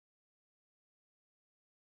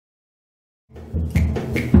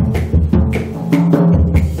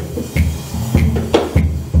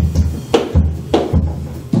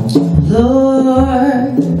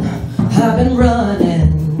Lord, I've been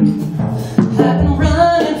running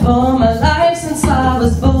for my life since I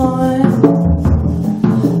was born.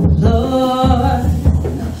 Lord,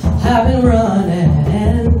 I've been running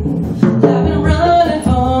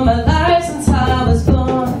for my life since I was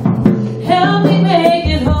born. Help me make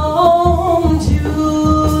it home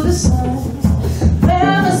to the sun,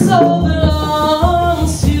 where my soul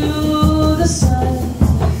belongs to the sun.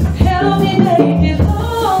 Help me make it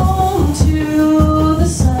home to the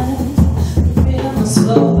sun, where my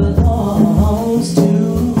soul belongs to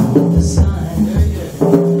the sun.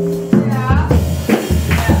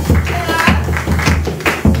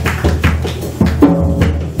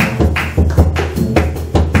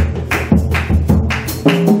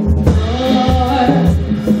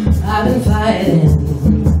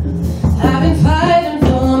 I've been fighting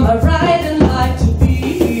for my right and life to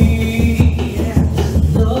be.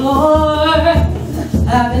 Lord,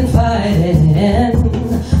 I've been fighting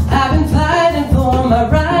for my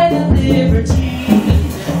right and liberty.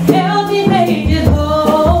 Help me make it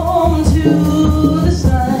home to the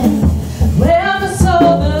sun, where my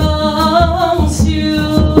soul belongs to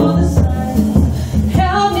the sun.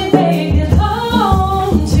 Help me make it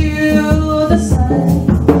home to the sun,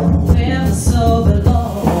 where my soul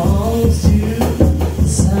belongs to the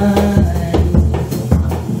sun.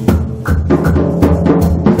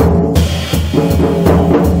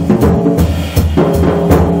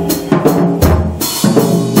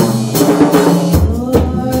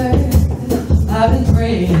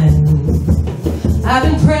 I've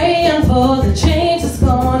been praying for the change that's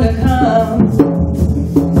gonna come.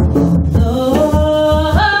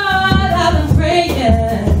 Lord, I've been praying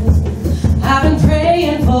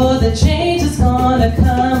for the change that's gonna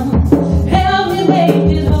come. Help me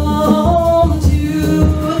make it home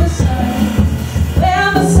to the sun,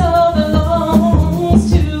 where my soul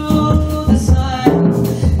belongs to the sun.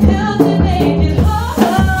 Help me make it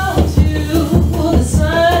home to the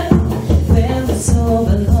sun, where my soul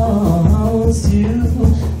belongs to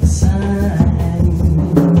the sun.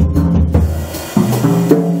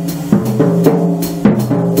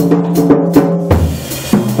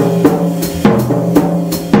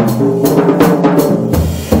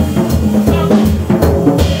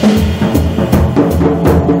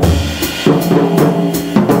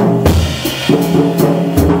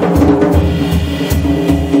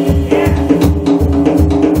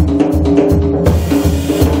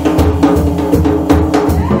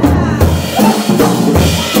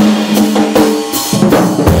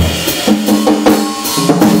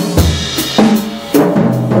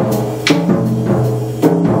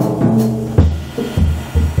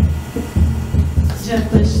 Jeff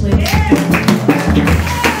Busch, please.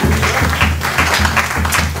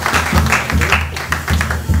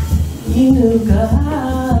 Inuka